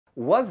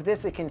Was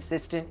this a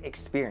consistent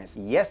experience?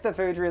 Yes, the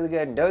food's really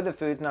good. No, the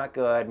food's not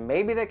good.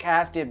 Maybe the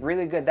cast did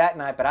really good that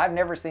night, but I've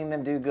never seen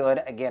them do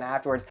good again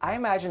afterwards. I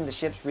imagine the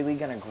ship's really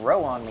gonna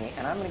grow on me,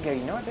 and I'm gonna go,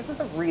 you know what, this is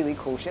a really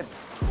cool ship.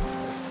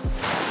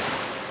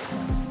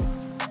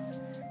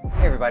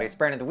 Hey everybody, it's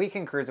Brandon, the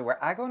Weekend Cruiser,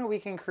 where I go on a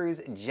weekend cruise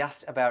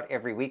just about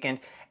every weekend,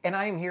 and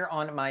I am here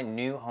on my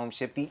new home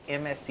ship, the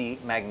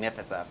MSC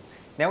Magnifica.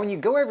 Now, when you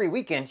go every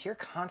weekend, you're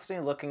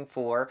constantly looking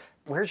for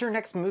where's your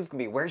next move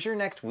gonna be? Where's your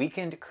next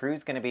weekend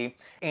cruise gonna be?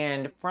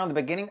 And from the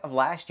beginning of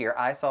last year,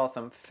 I saw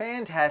some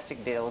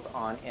fantastic deals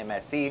on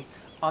MSC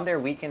on their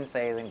weekend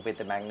sailing with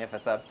the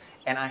Magnifica,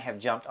 and I have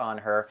jumped on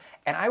her.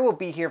 And I will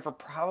be here for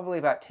probably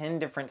about 10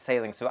 different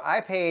sailings. So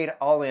I paid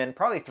all in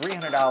probably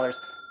 $300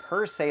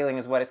 per sailing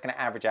is what it's going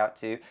to average out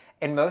to,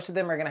 and most of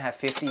them are going to have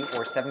 $50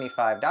 or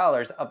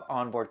 $75 of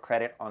onboard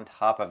credit on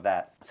top of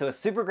that. So a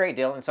super great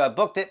deal, and so I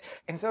booked it,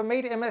 and so I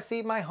made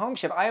MSC my home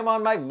ship. I am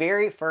on my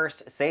very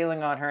first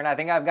sailing on her, and I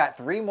think I've got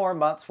 3 more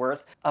months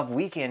worth of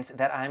weekends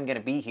that I'm going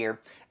to be here.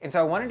 And so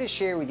I wanted to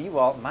share with you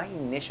all my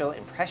initial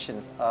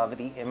impressions of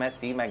the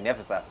MSC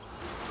Magnifica.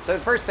 So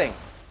the first thing,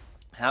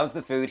 how's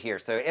the food here?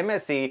 So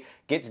MSC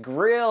gets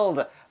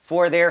grilled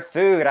for their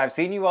food. I've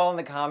seen you all in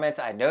the comments.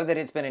 I know that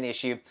it's been an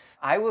issue.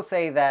 I will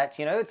say that,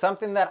 you know, it's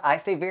something that I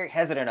stay very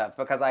hesitant of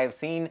because I have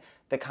seen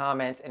the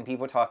comments and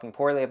people talking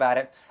poorly about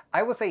it.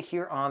 I will say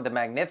here on the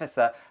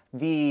Magnifica,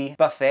 the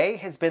buffet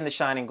has been the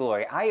shining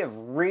glory. I have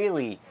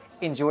really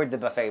enjoyed the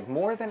buffet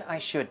more than I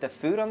should. The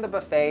food on the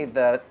buffet,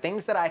 the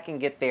things that I can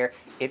get there,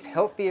 it's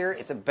healthier,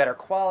 it's a better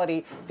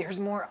quality, there's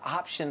more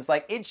options.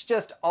 Like, it's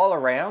just all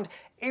around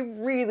a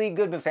really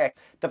good buffet.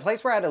 The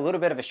place where I had a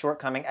little bit of a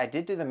shortcoming, I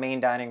did do the main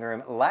dining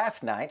room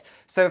last night.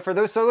 So for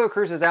those solo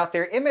cruisers out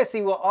there,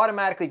 MSC will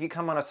automatically, if you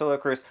come on a solo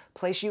cruise,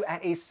 place you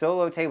at a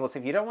solo table. So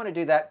if you don't want to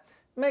do that,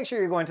 make sure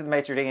you're going to the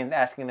maitre d' and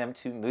asking them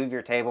to move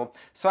your table.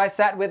 So I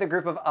sat with a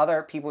group of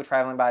other people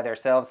traveling by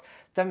themselves.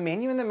 The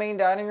menu in the main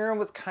dining room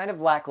was kind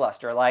of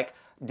lackluster. Like,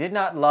 did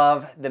not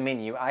love the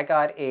menu. I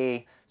got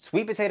a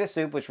sweet potato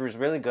soup, which was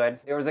really good.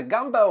 There was a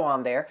gumbo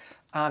on there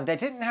that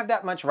didn't have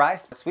that much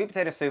rice. The sweet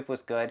potato soup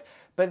was good.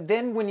 But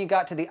then when you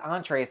got to the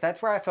entrees,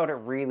 that's where I felt it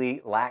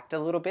really lacked a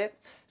little bit.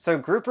 So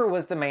grouper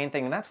was the main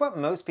thing, and that's what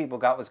most people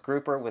got, was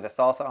grouper with a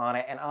salsa on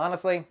it. And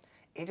honestly,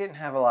 it didn't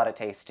have a lot of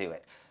taste to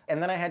it.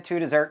 And then I had 2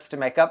 desserts to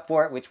make up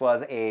for it, which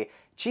was a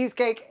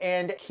cheesecake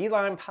and key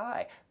lime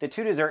pie. The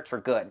 2 desserts were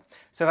good.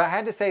 So if I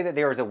had to say that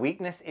there was a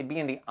weakness, it'd be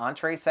in the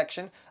entree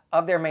section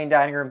of their main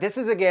dining room. This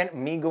is, again,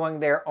 me going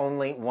there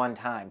only one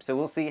time. So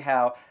we'll see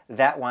how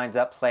that winds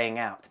up playing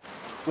out.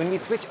 When we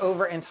switch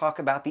over and talk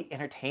about the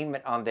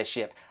entertainment on this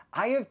ship,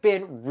 I have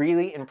been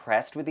really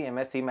impressed with the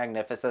MSC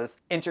Magnifica's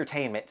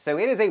entertainment. So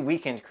it is a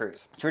weekend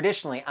cruise.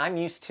 Traditionally, I'm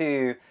used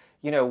to,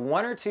 you know,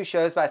 1 or 2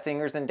 shows by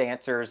singers and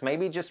dancers,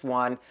 maybe just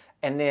 1,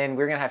 and then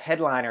we're gonna have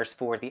headliners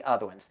for the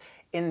other ones.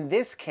 In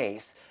this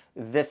case,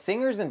 the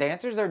singers and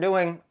dancers are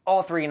doing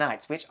all 3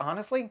 nights, which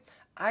honestly,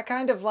 I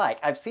kind of like.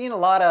 I've seen a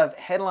lot of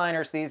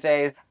headliners these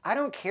days. I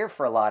don't care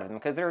for a lot of them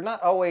because they're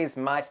not always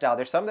my style.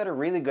 There's some that are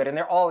really good and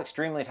they're all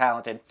extremely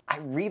talented. I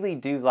really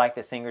do like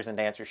the singers and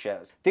dancer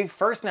shows. The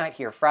first night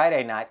here,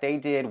 Friday night, they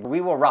did We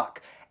Will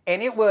Rock,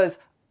 and it was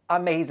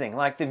amazing.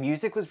 Like, the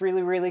music was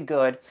really, really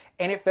good,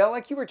 and it felt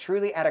like you were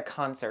truly at a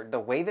concert. The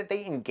way that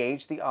they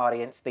engaged the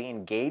audience, they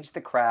engaged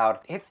the crowd,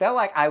 it felt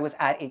like I was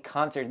at a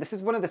concert. This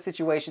is one of the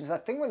situations, I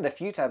think one of the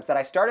few times that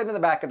I started in the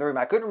back of the room.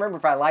 I couldn't remember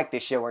if I liked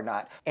this show or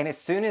not. And as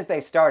soon as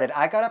they started,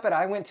 I got up and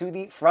I went to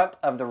the front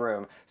of the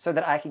room so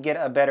that I could get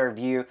a better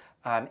view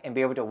and be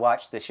able to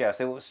watch the show.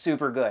 So it was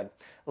super good.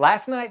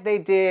 Last night they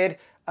did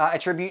a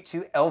tribute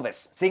to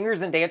Elvis.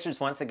 Singers and dancers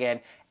once again.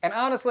 And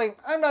honestly,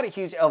 I'm not a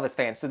huge Elvis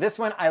fan, so this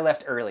one I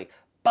left early.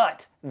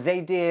 But they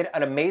did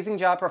an amazing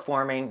job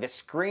performing. The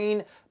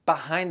screen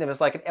behind them is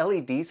like an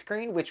LED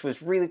screen, which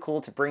was really cool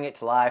to bring it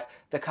to life.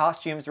 The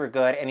costumes were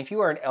good, and if you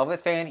are an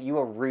Elvis fan, you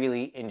will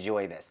really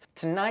enjoy this.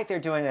 Tonight they're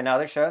doing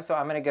another show, so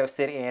I'm gonna go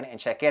sit in and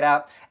check it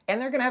out. And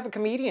they're gonna have a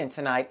comedian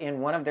tonight in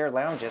one of their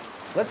lounges.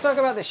 Let's talk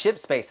about the ship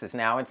spaces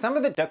now and some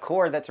of the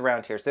decor that's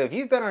around here. So if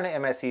you've been on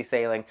an MSC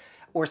sailing,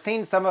 or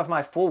seen some of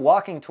my full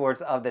walking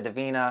tours of the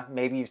Divina,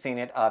 maybe you've seen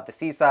it of the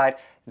Seaside,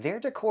 their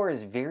decor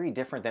is very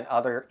different than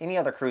any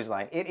other cruise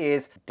line. It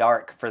is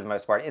dark for the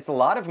most part. It's a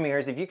lot of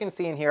mirrors. If you can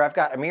see in here, I've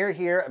got a mirror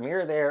here, a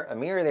mirror there, a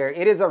mirror there.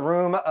 It is a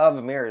room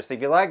of mirrors. So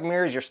if you like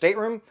mirrors, your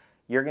stateroom,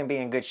 you're gonna be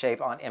in good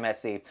shape on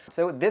MSC.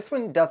 So this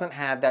one doesn't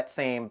have that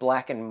same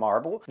blackened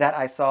marble that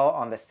I saw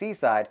on the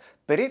Seaside,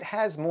 but it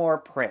has more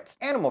prints,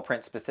 animal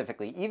prints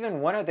specifically.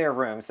 Even one of their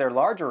rooms, their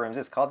larger rooms,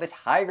 is called the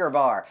Tiger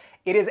Bar.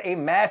 It is a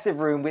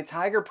massive room with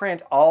tiger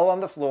print all on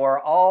the floor,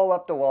 all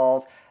up the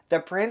walls. The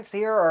prints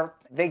here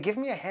they give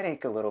me a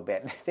headache a little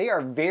bit. They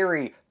are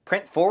very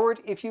print forward,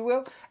 if you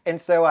will.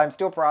 And so I'm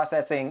still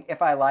processing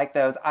if I like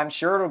those. I'm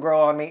sure it'll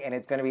grow on me and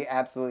it's gonna be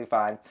absolutely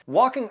fine.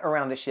 Walking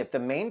around the ship, the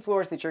main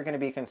floors that you're gonna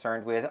be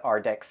concerned with are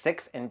deck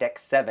 6 and deck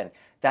 7.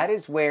 That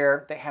is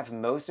where they have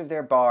most of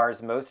their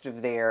bars, most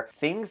of their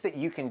things that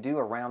you can do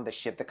around the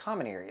ship, the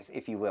common areas,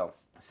 if you will.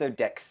 So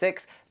deck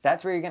 6,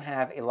 that's where you're going to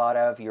have a lot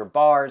of your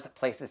bars,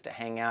 places to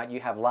hang out. You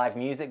have live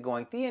music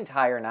going the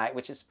entire night,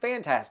 which is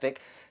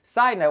fantastic.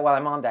 Side note, while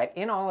I'm on that,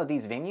 in all of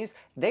these venues,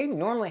 they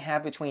normally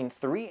have between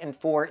 3 and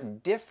 4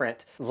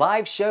 different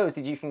live shows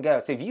that you can go.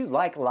 So if you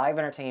like live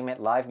entertainment,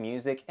 live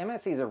music,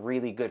 MSC is a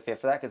really good fit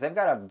for that because they've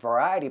got a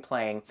variety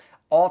playing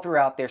all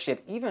throughout their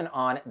ship, even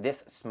on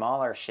this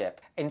smaller ship.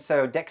 And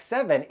so deck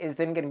 7 is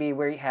then going to be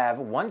where you have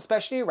one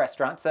specialty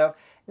restaurant. So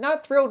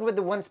not thrilled with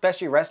the one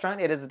specialty restaurant.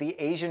 It is the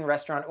Asian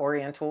restaurant.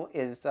 Oriental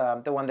is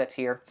the one that's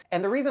here.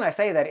 And the reason I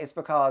say that is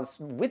because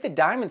with the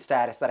diamond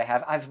status that I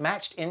have, I've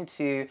matched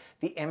into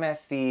the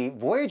MSC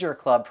Voyager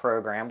Club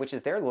program, which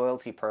is their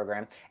loyalty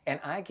program, and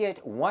I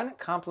get one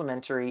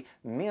complimentary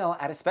meal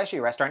at a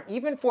specialty restaurant,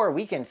 even for a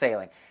weekend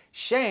sailing.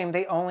 Shame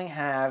they only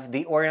have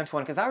the Oriental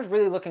one, because I was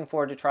really looking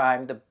forward to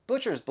trying the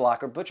Butcher's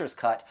Block or Butcher's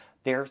Cut,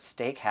 their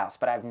steakhouse,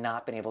 but I've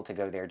not been able to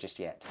go there just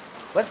yet.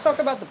 Let's talk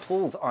about the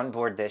pools on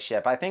board this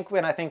ship. I think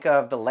when I think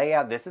of the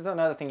layout, this is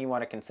another thing you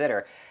want to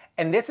consider.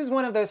 And this is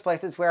one of those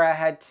places where I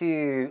had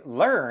to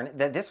learn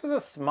that this was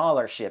a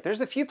smaller ship. There's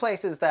a few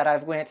places that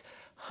I've went,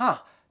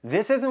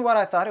 this isn't what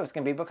I thought it was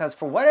going to be, because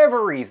for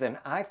whatever reason,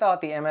 I thought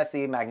the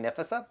MSC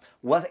Magnifica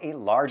was a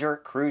larger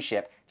cruise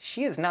ship.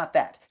 She is not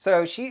that.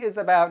 So she is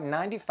about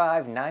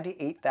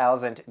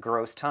 98,000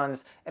 gross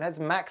tons and has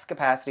max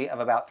capacity of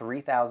about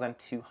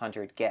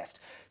 3,200 guests.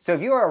 So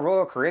if you are a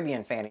Royal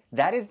Caribbean fan,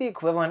 that is the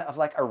equivalent of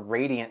like a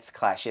Radiance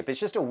class ship. It's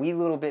just a wee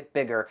little bit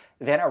bigger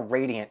than a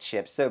Radiance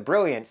ship. So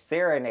Brilliance,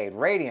 Serenade,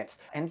 Radiance.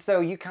 And so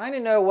you kind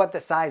of know what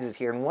the size is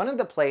here. And one of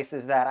the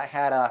places that I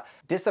had a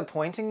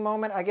disappointing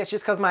moment, I guess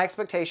just because my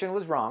expectation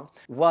was wrong,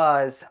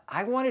 was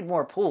I wanted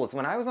more pools.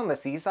 When I was on the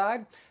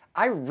seaside,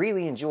 I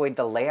really enjoyed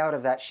the layout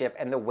of that ship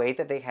and the way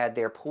that they had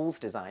their pools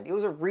designed. It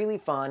was a really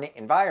fun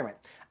environment.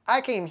 I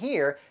came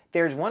here,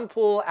 there's one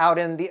pool out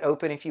in the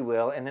open, if you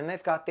will, and then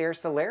they've got their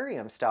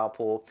solarium style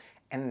pool,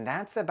 and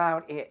that's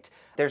about it.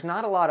 There's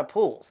not a lot of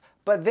pools.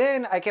 But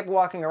then I kept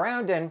walking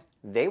around and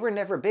they were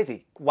never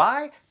busy.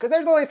 Why? Because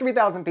there's only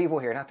 3,000 people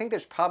here, and I think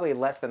there's probably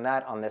less than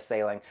that on this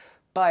sailing.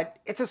 But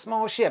it's a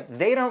small ship.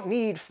 They don't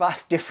need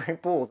 5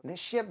 different pools. This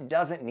ship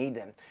doesn't need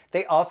them.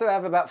 They also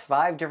have about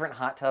 5 different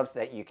hot tubs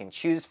that you can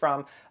choose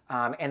from,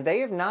 and they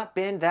have not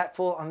been that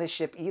full on this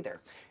ship either.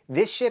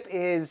 This ship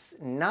is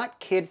not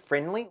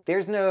kid-friendly.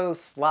 There's no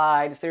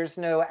slides, there's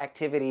no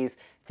activities,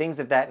 things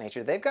of that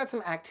nature. They've got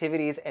some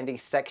activities and a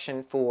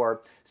section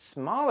for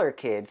smaller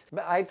kids,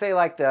 but I'd say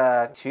like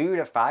the 2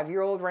 to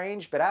 5-year-old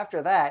range, but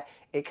after that,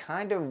 it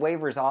kind of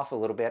wavers off a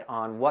little bit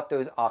on what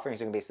those offerings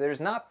are going to be. So there's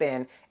not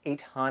been a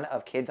ton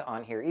of kids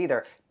on here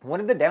either. One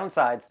of the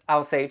downsides,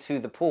 I'll say, to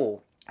the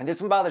pool, and this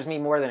one bothers me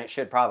more than it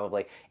should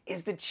probably,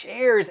 is the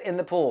chairs in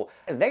the pool.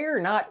 They are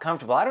not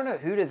comfortable. I don't know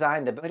who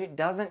designed them, but it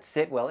doesn't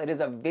sit well. It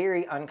is a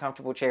very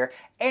uncomfortable chair,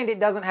 and it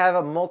doesn't have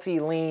a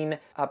multi-lean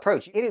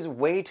approach. It is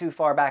way too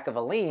far back of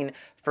a lean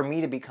for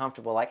me to be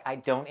comfortable. Like, I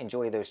don't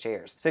enjoy those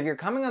chairs. So if you're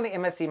coming on the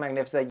MSC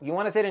Magnifica, you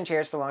want to sit in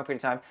chairs for a long period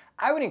of time,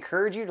 I would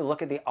encourage you to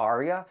look at the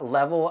Aria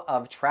level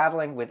of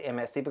traveling with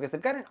MSC, because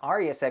they've got an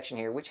Aria section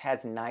here which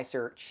has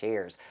nicer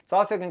chairs. It's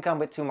also going to come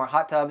with 2 more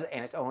hot tubs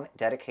and its own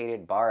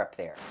dedicated bar up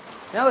there.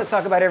 Now let's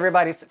talk about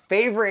everybody's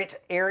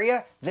favorite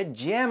area, the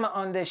gym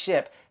on this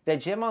ship. The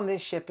gym on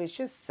this ship is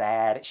just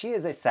sad. She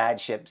is a sad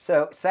ship,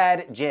 so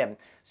sad gym.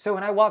 So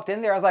when I walked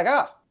in there, I was like,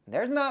 oh,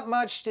 there's not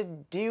much to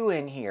do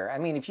in here. I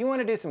mean, if you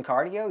want to do some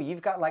cardio,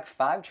 you've got like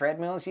 5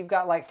 treadmills, you've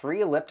got like 3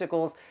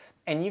 ellipticals,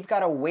 and you've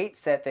got a weight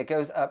set that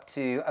goes up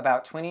to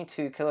about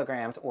 22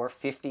 kilograms or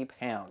 50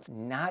 pounds.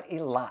 Not a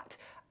lot.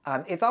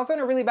 It's also in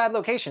a really bad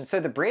location. So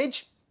the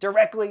bridge,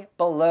 directly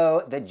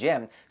below the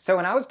gym. So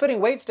when I was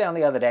putting weights down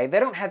the other day, they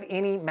don't have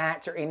any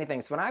mats or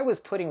anything. So when I was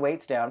putting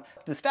weights down,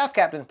 the staff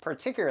captain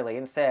particularly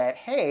and said,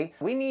 hey,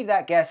 we need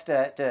that guest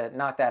to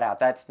knock that out.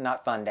 That's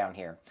not fun down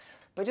here.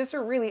 But just a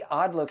really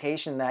odd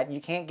location that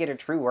you can't get a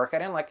true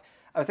workout in. Like,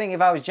 I was thinking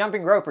if I was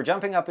jumping rope or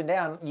jumping up and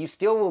down, you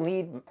still will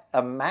need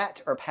a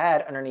mat or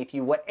pad underneath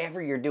you,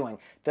 whatever you're doing.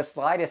 The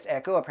slightest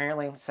echo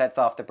apparently sets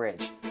off the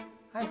bridge.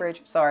 Hi,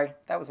 bridge. Sorry,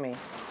 that was me.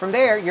 From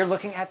there, you're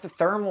looking at the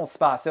thermal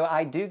spa. So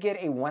I do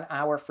get a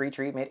 1-hour free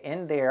treatment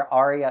in their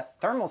Aria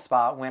thermal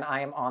spa when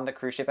I am on the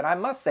cruise ship. And I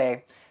must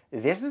say,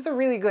 this is a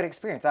really good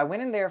experience. I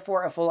went in there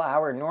for a full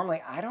hour.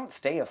 Normally, I don't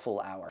stay a full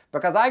hour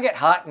because I get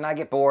hot and I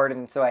get bored,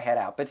 and so I head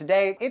out. But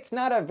today, it's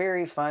not a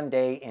very fun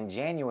day in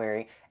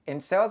January.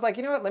 And so I was like,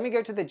 you know what, let me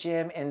go to the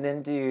gym and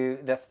then do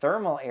the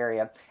thermal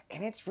area.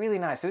 And it's really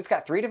nice. So it's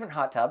got 3 different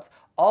hot tubs,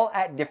 all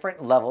at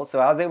different levels. So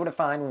I was able to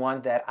find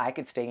one that I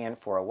could stay in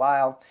for a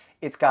while.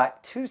 It's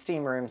got 2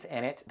 steam rooms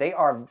in it. They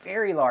are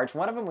very large.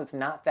 One of them was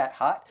not that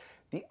hot.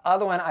 The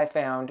other one I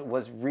found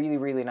was really,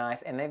 really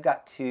nice, and they've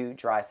got 2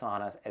 dry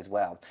saunas as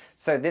well.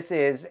 So this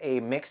is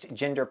a mixed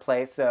gender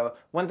place. So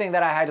one thing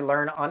that I had to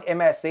learn on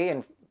MSC,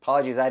 and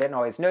apologies, I didn't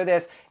always know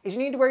this, is you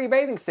need to wear your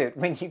bathing suit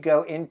when you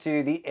go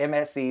into the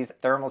MSC's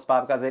thermal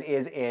spa because it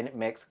is in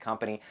mixed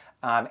company.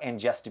 And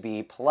just to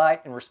be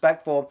polite and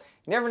respectful,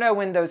 you never know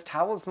when those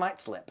towels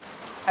might slip.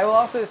 I will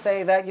also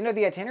say that,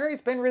 the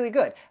itinerary's been really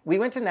good. We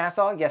went to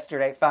Nassau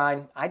yesterday,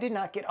 fine. I did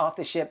not get off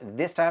the ship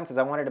this time because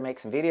I wanted to make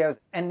some videos.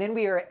 And then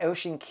we are at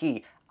Ocean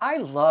Key. I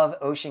love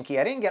Ocean Key.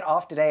 I didn't get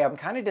off today. I'm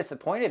kind of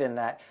disappointed in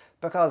that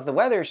because the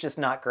weather is just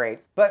not great.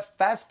 But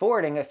fast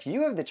forwarding, a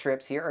few of the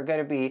trips here are going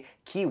to be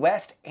Key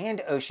West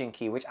and Ocean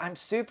Key, which I'm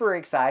super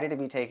excited to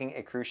be taking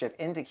a cruise ship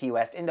into Key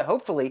West, into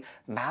hopefully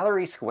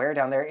Mallory Square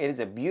down there. It is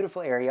a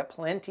beautiful area,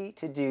 plenty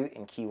to do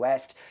in Key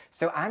West.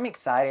 So I'm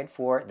excited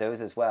for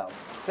those as well.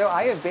 So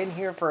I have been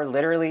here for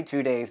literally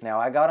 2 days now.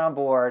 I got on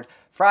board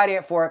Friday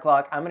at 4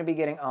 o'clock. I'm going to be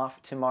getting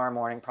off tomorrow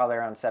morning, probably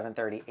around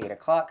 7:30, 8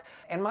 o'clock.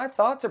 And my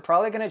thoughts are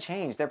probably going to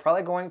change. They're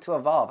probably going to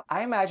evolve.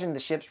 I imagine the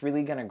ship's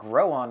really going to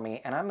grow on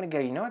me, and I'm going to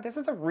go, you know what? This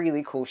is a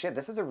really cool ship.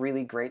 This is a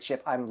really great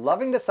ship. I'm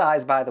loving the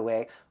size, by the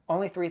way.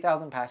 Only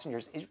 3,000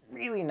 passengers is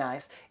really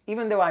nice,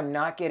 even though I'm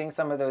not getting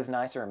some of those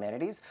nicer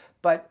amenities.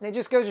 But it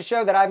just goes to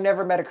show that I've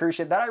never met a cruise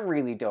ship that I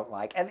really don't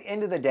like. At the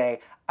end of the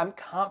day, I'm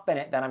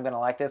confident that I'm going to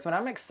like this one.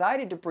 I'm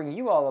excited to bring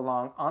you all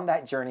along on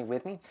that journey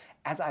with me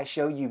as I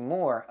show you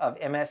more of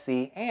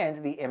MSC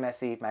and the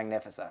MSC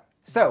Magnifica.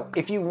 So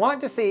if you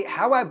want to see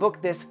how I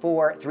booked this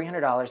for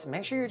 $300,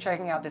 make sure you're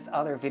checking out this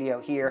other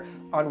video here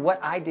on what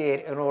I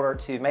did in order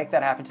to make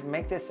that happen, to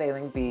make this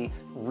sailing be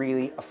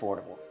really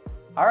affordable.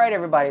 All right,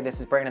 everybody, this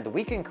is Brandon, the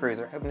Weekend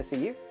Cruiser. Hoping to see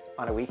you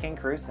on a weekend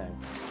cruise soon.